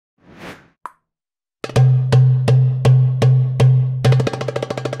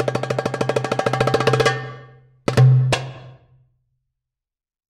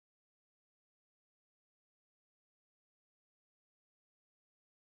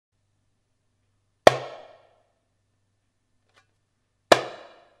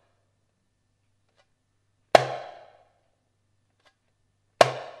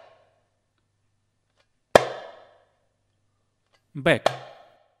Bek.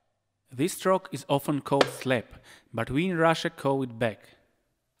 This stroke is often called slap, but we in Russia call it bek.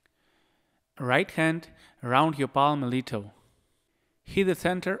 Right hand, round your palm a little. Hit the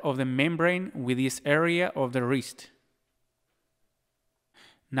center of the membrane with this area of the wrist.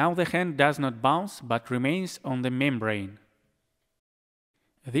 Now the hand does not bounce but remains on the membrane.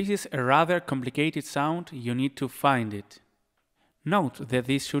 This is a rather complicated sound, you need to find it. Note that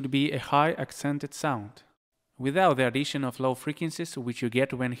this should be a high accented sound, without the addition of low frequencies which you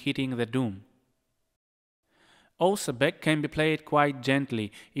get when hitting the doom. Also, bek can be played quite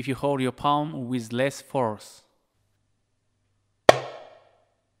gently if you hold your palm with less force.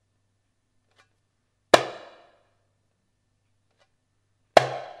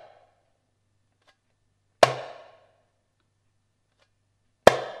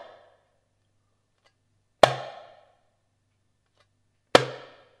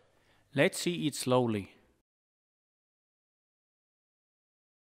 Let's see it slowly.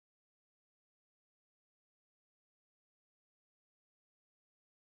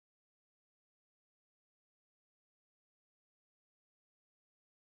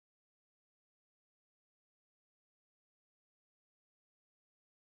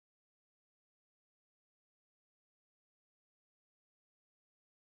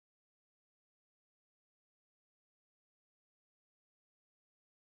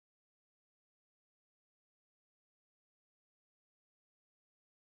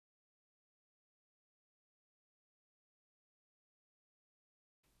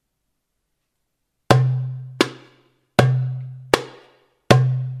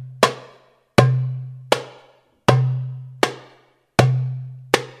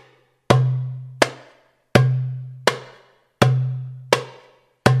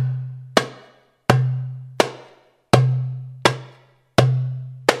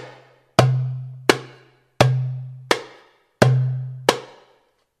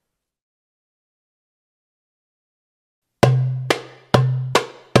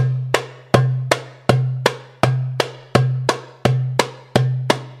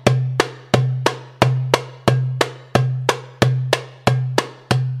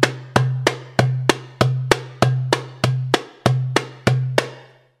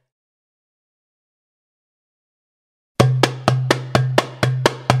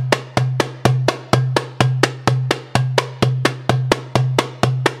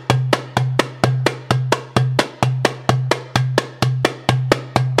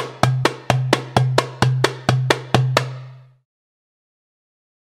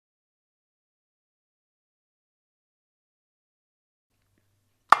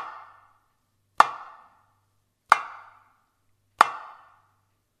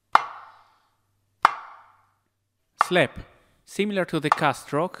 Slap. Similar to the ka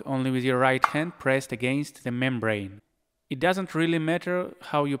stroke, only with your right hand pressed against the membrane. It doesn't really matter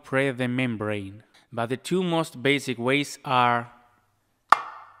how you press the membrane, but the two most basic ways are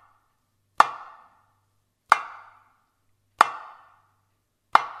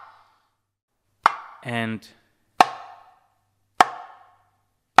and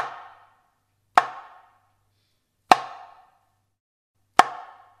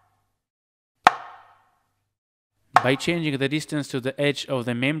by changing the distance to the edge of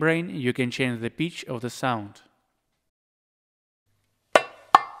the membrane, you can change the pitch of the sound.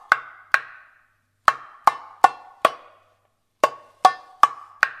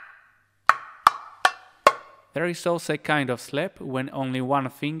 There is also a kind of slap when only one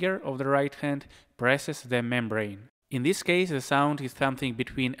finger of the right hand presses the membrane. In this case, the sound is something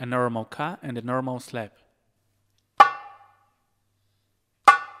between a normal ka and a normal slap.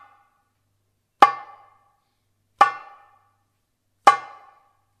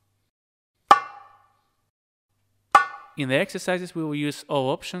 In the exercises we will use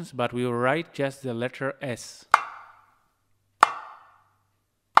all options, but we will write just the letter S.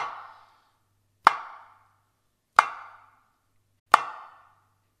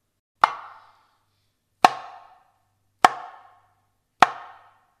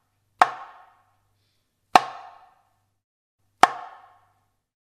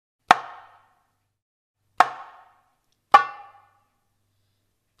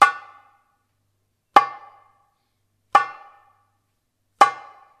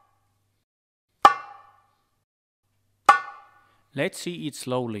 Let's see it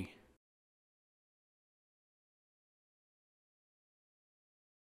slowly.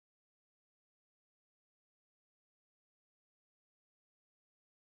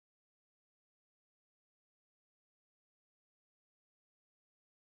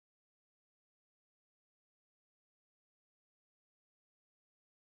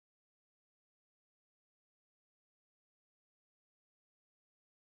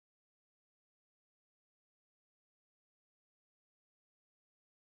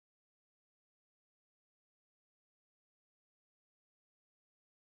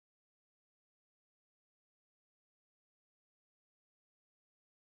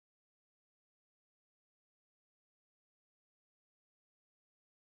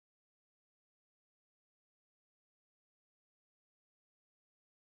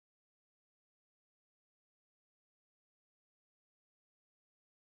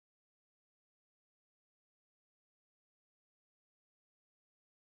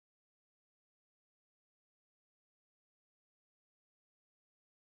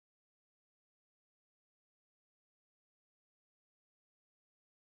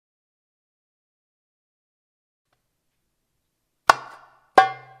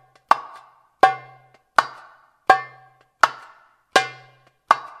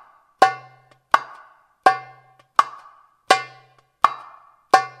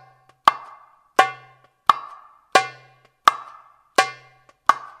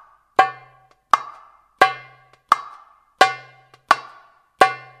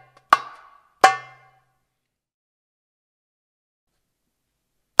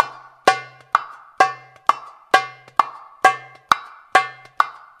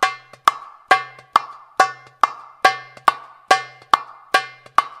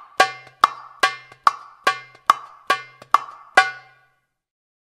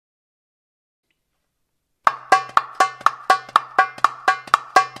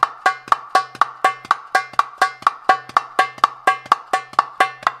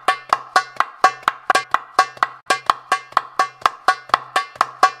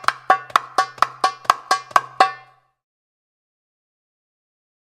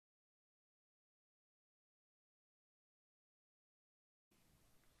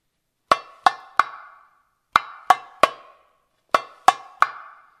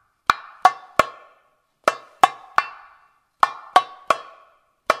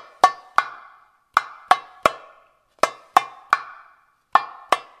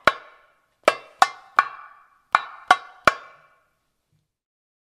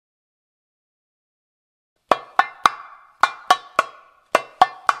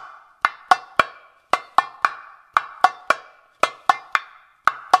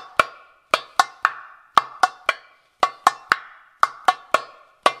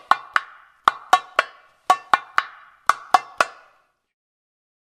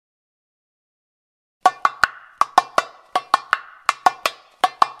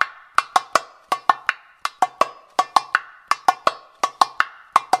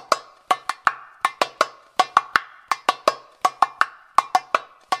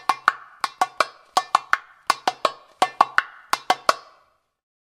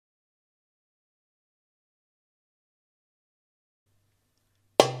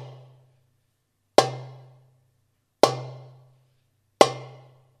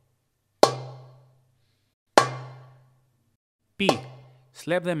 P.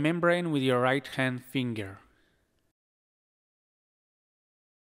 Slap the membrane with your right hand finger.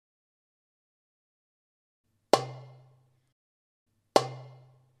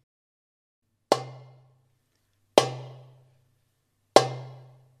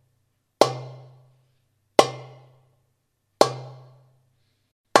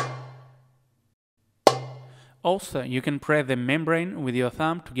 Also, you can press the membrane with your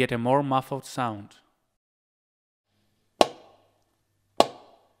thumb to get a more muffled sound.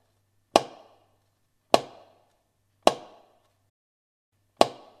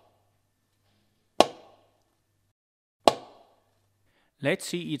 Let's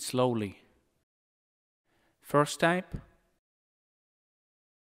see it slowly. First type.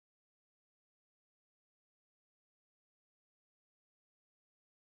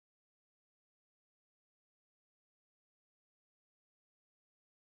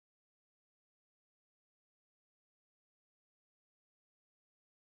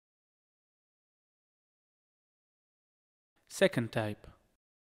 Second type.